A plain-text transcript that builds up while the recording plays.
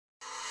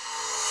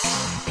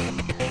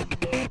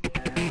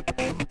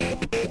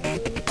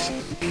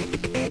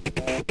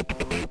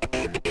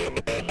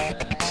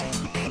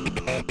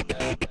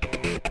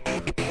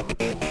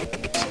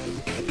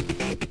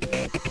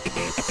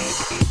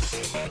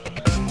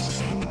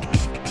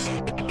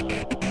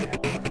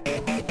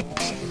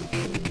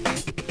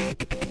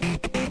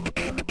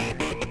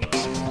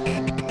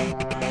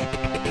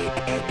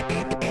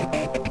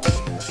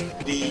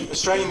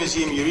Australian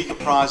Museum Eureka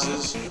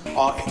Prizes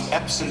are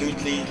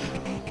absolutely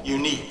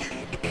unique.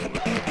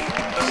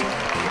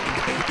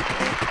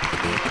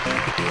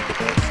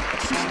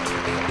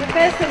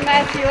 Professor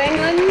Matthew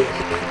England.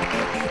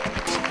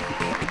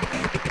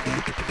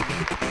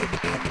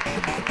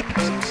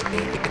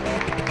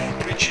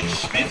 Richard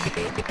Smith.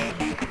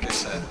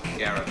 Professor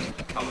Garrett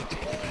Cullerton.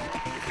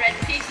 Fred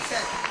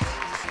Peterson.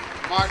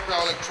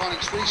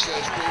 Microelectronics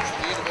Research Group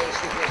from the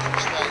University of Western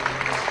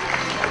Australia.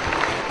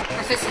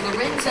 Professor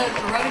Lorenzo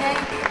Perrone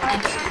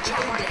and Dr.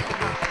 John Dale.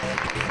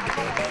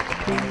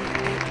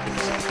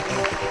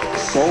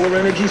 Solar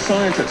energy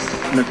scientist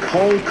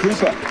Nicole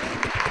Cooper.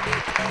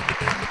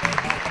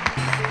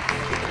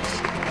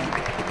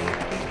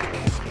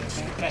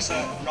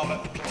 Professor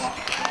Robert Clark.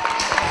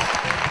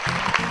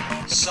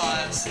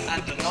 Science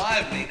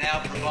undeniably now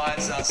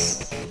provides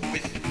us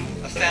with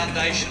a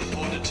foundation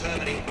for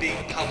determining big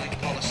public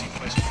policy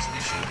questions and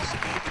issues.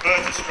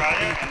 Birth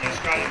Australia and the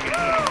Australian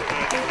Museum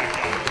Eureka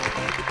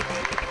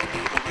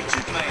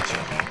Richard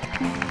Major.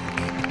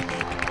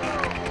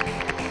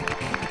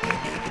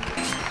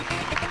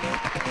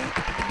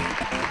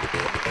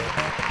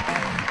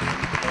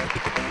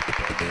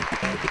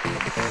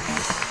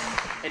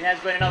 It has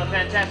been another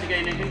fantastic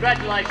evening.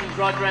 Congratulations,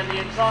 Roger, and the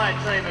entire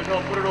team who've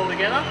helped put it all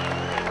together.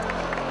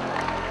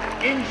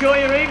 Enjoy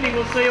your evening.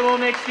 We'll see you all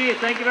next year.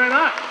 Thank you very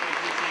much.